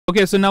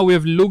Okay, so now we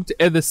have looked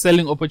at the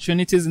selling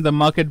opportunities in the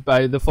market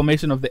by the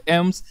formation of the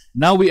M's.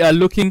 Now we are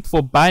looking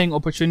for buying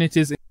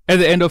opportunities at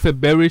the end of a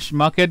bearish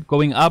market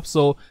going up.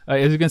 So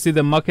as you can see,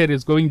 the market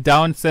is going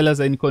down,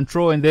 sellers are in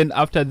control, and then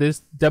after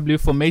this W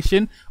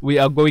formation we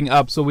are going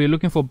up. So we're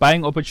looking for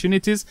buying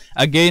opportunities.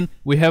 Again,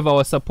 we have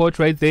our support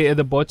right there at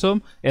the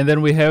bottom, and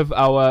then we have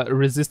our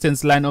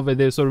resistance line over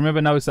there. So remember,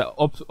 now it's the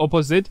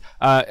opposite.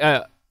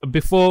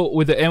 Before,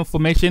 with the M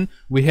formation,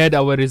 we had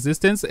our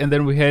resistance and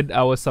then we had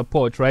our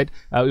support, right?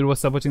 It was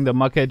supporting the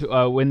market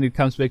when it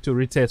comes back to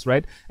retest,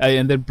 right?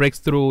 And then breaks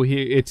through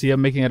here,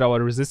 making it our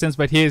resistance.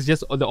 But here is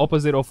just the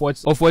opposite of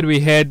what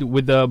we had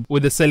with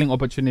the selling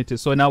opportunity.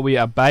 So now we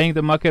are buying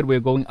the market, we're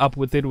going up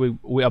with it,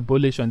 we are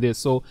bullish on this.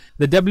 So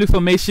the W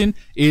formation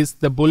is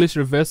the bullish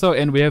reversal,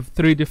 and we have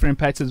 3 different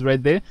patterns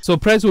right there. So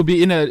price will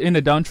be in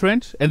a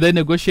downtrend, and then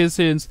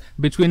negotiations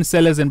between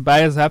sellers and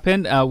buyers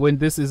happen when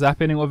this is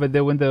happening over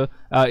there, when the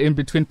in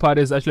between part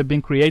is actually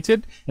being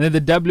created, and then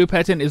the W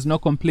pattern is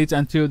not complete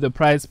until the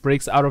price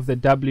breaks out of the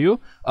W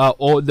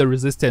or the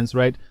resistance,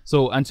 right?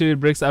 So until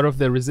it breaks out of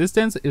the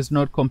resistance, it's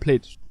not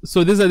complete.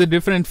 So these are the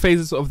different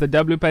phases of the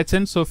W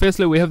pattern. So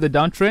firstly, we have the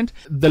downtrend.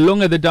 The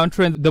longer the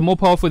downtrend, the more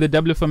powerful the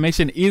W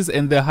formation is,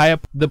 and the higher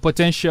the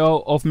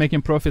potential of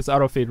making profits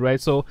out of it,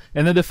 right? So,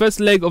 and then the first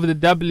leg of the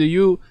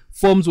W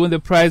forms when the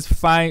price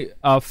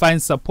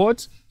finds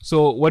support.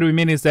 So what we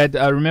mean is that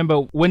remember,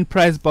 when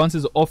price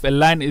bounces off a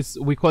line,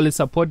 we call it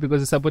support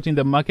because it's supporting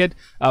the market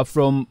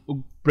from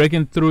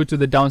breaking through to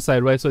the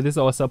downside, right? So this is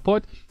our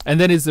support, and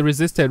then it's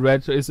resisted,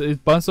 right? So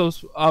it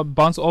bounces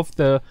off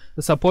the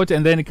support,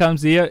 and then it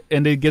comes here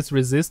and it gets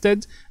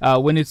resisted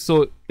when it's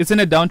in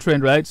a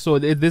downtrend, right? So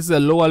this is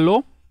a lower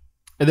low,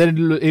 and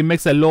then it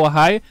makes a lower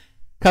high,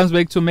 comes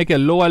back to make a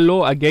lower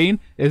low again.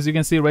 As you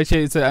can see right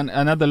here, it's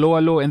another lower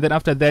low, and then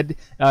after that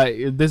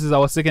this is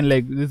our second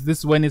leg. This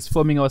is when it's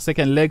forming our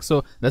second leg.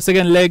 So the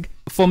second leg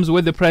forms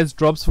where the price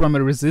drops from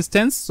a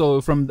resistance.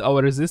 So from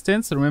our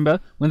resistance, remember,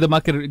 when the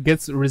market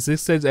gets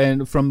resisted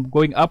and from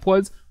going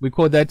upwards, we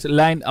call that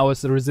line our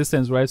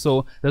resistance, right?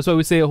 So that's why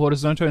we say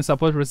horizontal and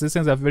support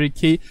resistance are very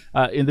key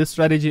in this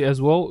strategy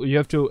as well. You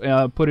have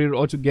to put it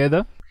all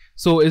together.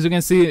 So as you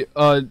can see,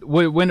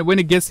 when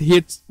it gets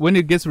hit, when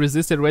it gets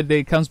resisted right there,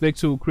 it comes back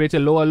to create a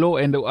lower low,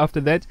 and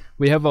after that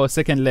we have our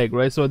second leg,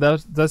 right? So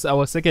that's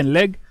our second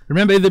leg.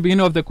 Remember, at the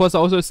beginning of the course I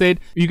also said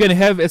you can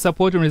have a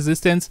support and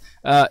resistance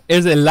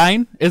as a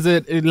line, as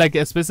like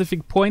a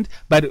specific point,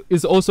 but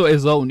it's also a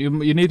zone.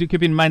 You need to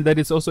keep in mind that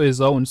it's also a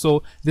zone.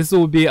 So this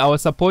will be our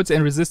support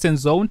and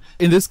resistance zone.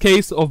 In this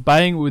case of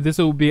buying, this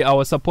will be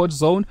our support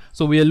zone.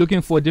 So we are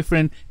looking for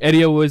different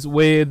areas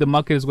where the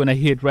market is going to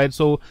hit, right?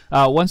 So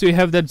once you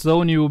have that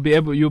zone, you'll be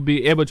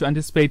able to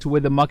anticipate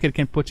where the market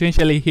can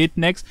potentially hit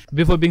next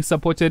before being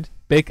supported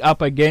back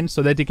up again,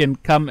 so that it can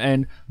come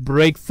and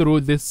break through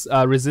this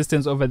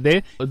resistance over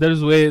there. That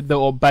is where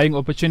the buying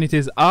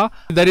opportunities are.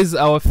 That is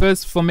our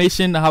first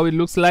formation, how it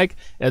looks like.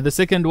 The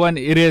second one,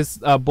 it is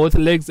both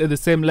legs at the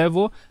same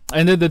level,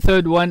 and then the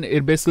third one,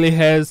 it basically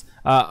has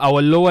our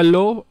lower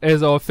low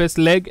as our first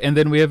leg, and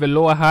then we have a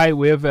lower high,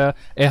 we have a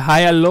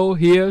higher low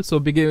here,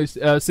 so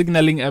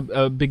signaling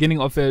a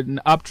beginning of an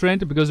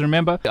uptrend. Because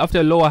remember, after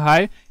a lower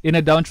high in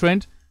a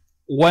downtrend,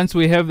 once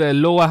we have a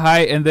lower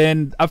high, and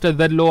then after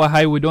that lower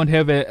high we don't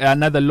have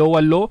another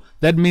lower low,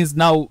 that means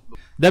now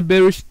that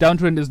bearish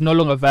downtrend is no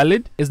longer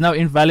valid, is now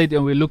invalid,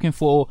 and we're looking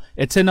for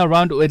a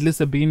turnaround or at least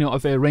the beginning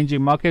of a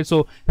ranging market.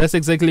 So that's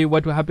exactly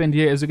what happened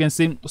here, as you can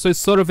see. So it's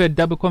sort of a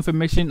double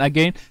confirmation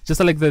again, just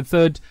like the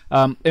third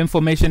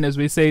information, as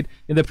we said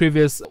in the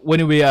previous,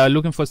 when we are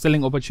looking for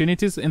selling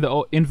opportunities, in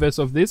the inverse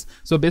of this.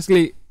 So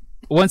basically,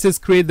 once it's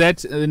created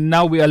that,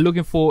 now we are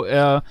looking for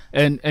a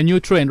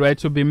new trend, right,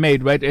 to be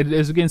made, right?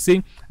 As you can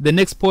see, the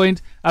next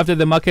point after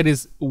the market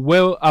is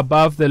well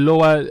above the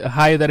lower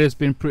high that has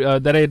been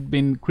that had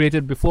been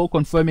created before,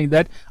 confirming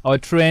that our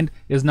trend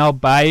is now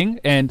buying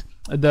and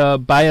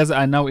the buyers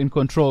are now in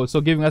control,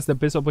 so giving us the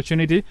best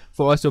opportunity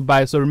for us to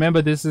buy. So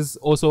remember, this is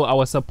also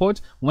our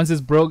support. Once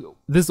it's broke,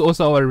 this is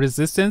also our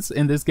resistance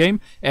in this game,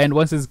 and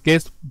once it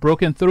gets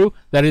broken through,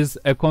 that is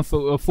a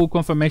full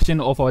confirmation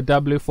of our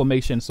W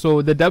formation.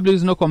 So the W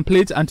is not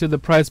complete until the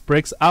price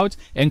breaks out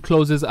and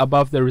closes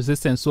above the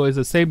resistance. So it's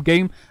the same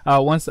game.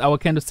 Once our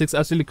candlesticks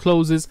actually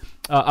closes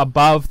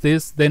above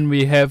this, then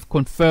we have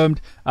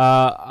confirmed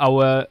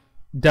our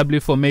W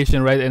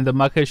formation, right? And the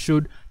market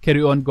should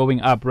carry on going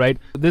up, right?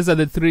 These are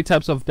the 3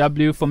 types of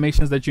W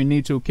formations that you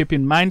need to keep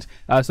in mind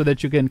so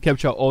that you can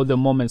capture all the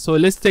moments. So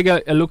let's take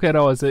a look at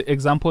our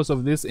examples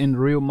of this in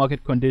real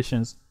market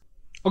conditions.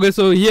 Okay,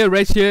 so here,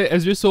 right here,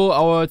 as you saw,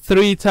 our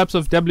 3 types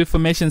of W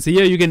formations.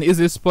 Here you can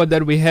easily spot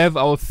that we have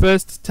our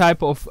first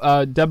type of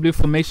W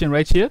formation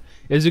right here,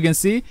 as you can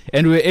see,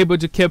 and we're able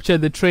to capture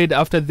the trade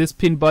after this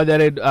pin bar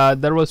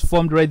that was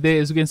formed right there.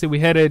 As you can see, we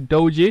had a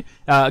doji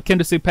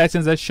candlestick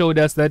patterns that showed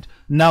us that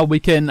now we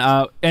can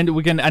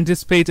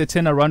anticipate a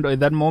turnaround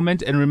at that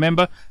moment. And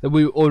remember that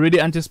we're already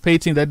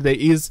anticipating that there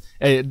is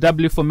a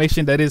W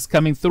formation that is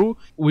coming through.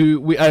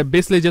 We are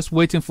basically just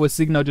waiting for a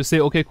signal to say,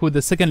 okay, cool,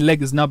 the second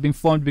leg is now being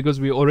formed, because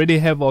we we already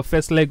have our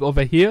first leg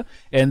over here,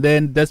 and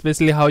then that's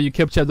basically how you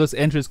capture those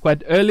entries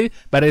quite early.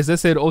 But as I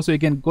said, also you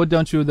can go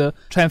down to the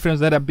time frames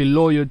that are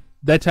below your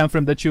that time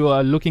frame that you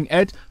are looking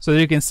at, so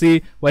that you can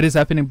see what is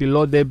happening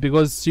below there,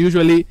 because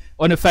usually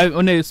on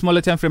a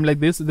smaller time frame like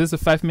this is a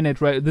 5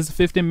 minute, right? This is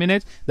 15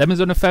 minutes. That means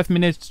on a 5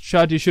 minute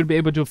chart you should be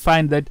able to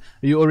find that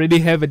you already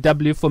have a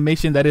W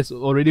formation that is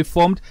already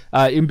formed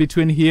in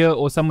between here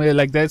or somewhere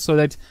like that, so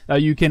that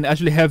you can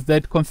actually have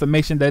that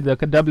confirmation that the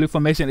W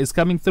formation is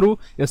coming through.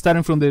 You're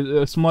starting from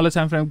the smaller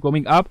time frame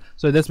going up,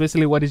 so that's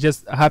basically what is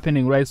just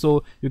happening, right?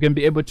 So you can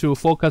be able to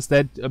focus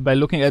that by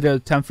looking at the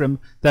time frame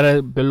that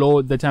are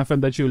below the time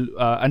frame that you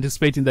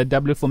anticipating that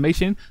W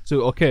formation.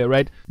 So okay,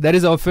 right, that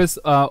is our first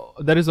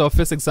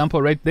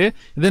example right there.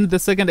 And then the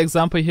second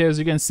example here, as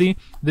you can see,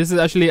 this is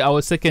actually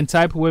our second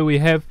type,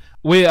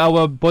 where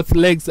our both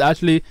legs are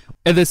actually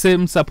at the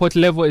same support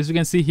level. As you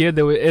can see here,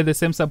 they were at the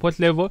same support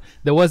level.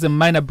 There was a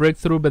minor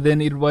breakthrough, but then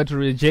it was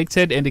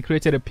rejected and it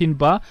created a pin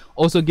bar,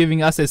 also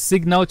giving us a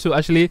signal to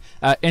actually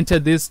enter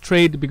this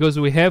trade, because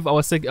we have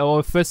our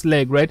first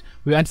leg, right?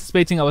 We're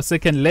anticipating our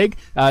second leg,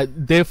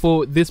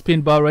 therefore this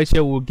pin bar right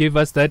here will give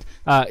us that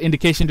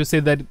indication to say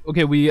that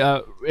okay, we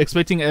are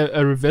expecting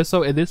a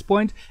reversal at this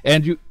point,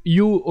 and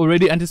you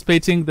already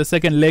anticipating the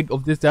second leg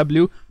of this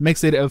W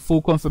makes it a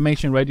full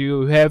confirmation, right?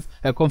 You have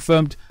a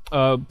confirmed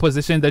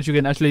position that you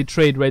can actually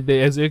trade right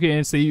there. As you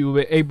can see, you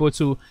were able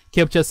to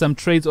capture some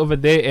trades over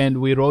there, and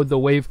we rode the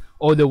wave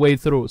all the way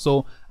through.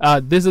 So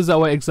this is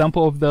our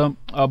example of the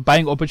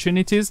buying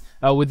opportunities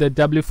with the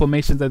W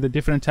formations and the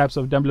different types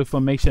of W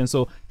formations.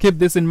 So keep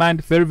this in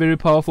mind. Very, very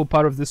powerful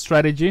part of this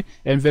strategy,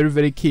 and very,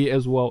 very key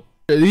as well.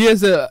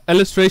 Here's an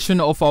illustration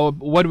of our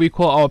what we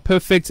call our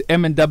perfect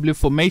M and W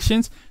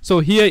formations. So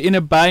here in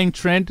a buying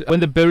trend, when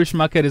the bearish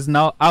market is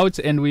now out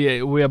and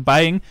we are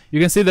buying, you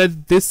can see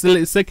that this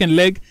second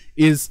leg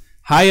is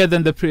higher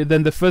than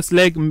the first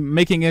leg,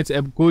 making it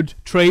a good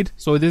trade.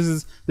 So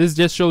this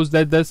just shows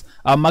that this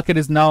market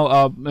is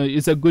now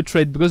is a good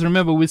trade, because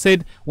remember we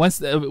said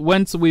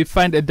once we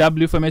find a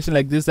W formation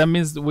like this, that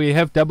means we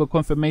have double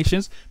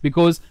confirmations,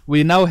 because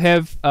we now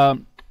have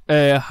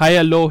a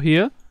higher low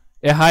here,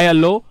 a higher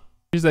low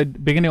is the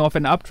beginning of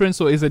an uptrend.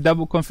 So it's a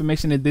double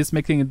confirmation in this,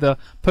 making it the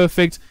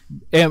perfect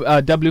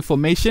W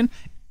formation.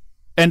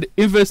 And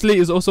inversely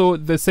is also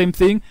the same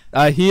thing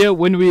here,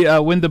 when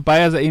the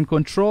buyers are in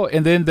control,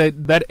 and then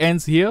that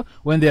ends here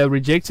when they are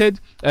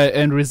rejected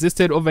and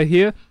resisted over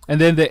here,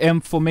 and then the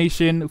M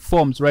formation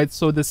forms, right?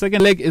 So the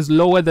second leg is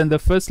lower than the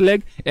first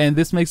leg, and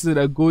this makes it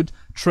a good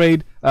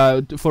trade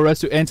for us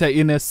to enter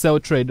in a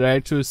sell trade,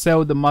 right? To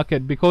sell the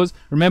market, because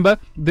remember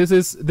this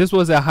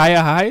was a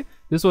higher high.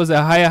 This was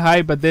a higher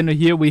high, but then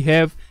here we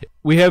have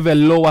a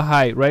lower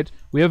high, right?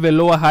 We have a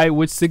lower high,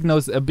 which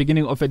signals a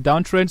beginning of a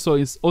downtrend. So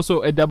it's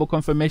also a double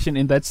confirmation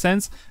in that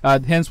sense.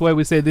 Hence why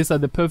we say these are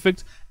the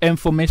perfect M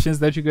formations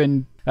that you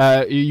can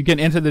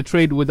enter the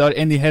trade without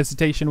any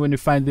hesitation when you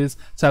find these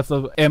types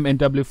of M and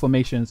W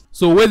formations.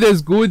 So where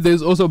there's good,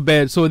 there's also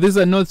bad. So these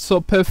are not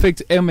so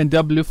perfect M and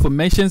W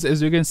formations.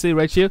 As you can see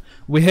right here,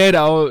 we had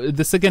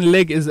the second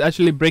leg is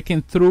actually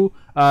breaking through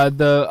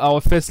our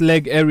first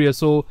leg area,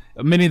 so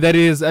meaning that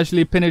it is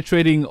actually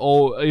penetrating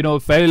or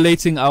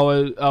violating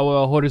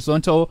our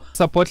horizontal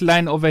support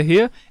line over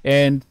here,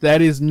 and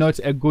that is not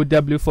a good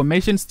W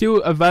formation.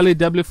 Still a valid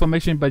W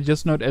formation, but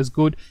just not as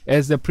good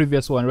as the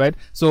previous one, right?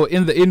 So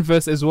in the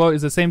inverse as well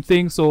is the same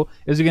thing. So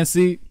as you can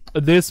see,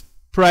 this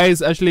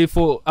price actually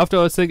for after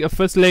our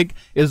first leg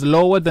is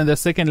lower than the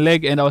second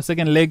leg, and our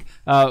second leg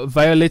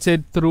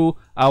violated through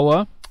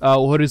our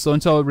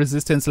horizontal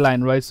resistance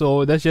line, right?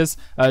 So that's just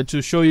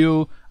to show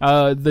you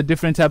the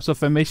different types of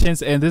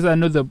formations, and these are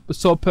not the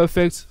so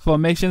perfect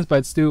formations,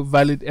 but still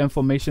valid M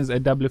formations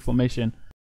and W formation.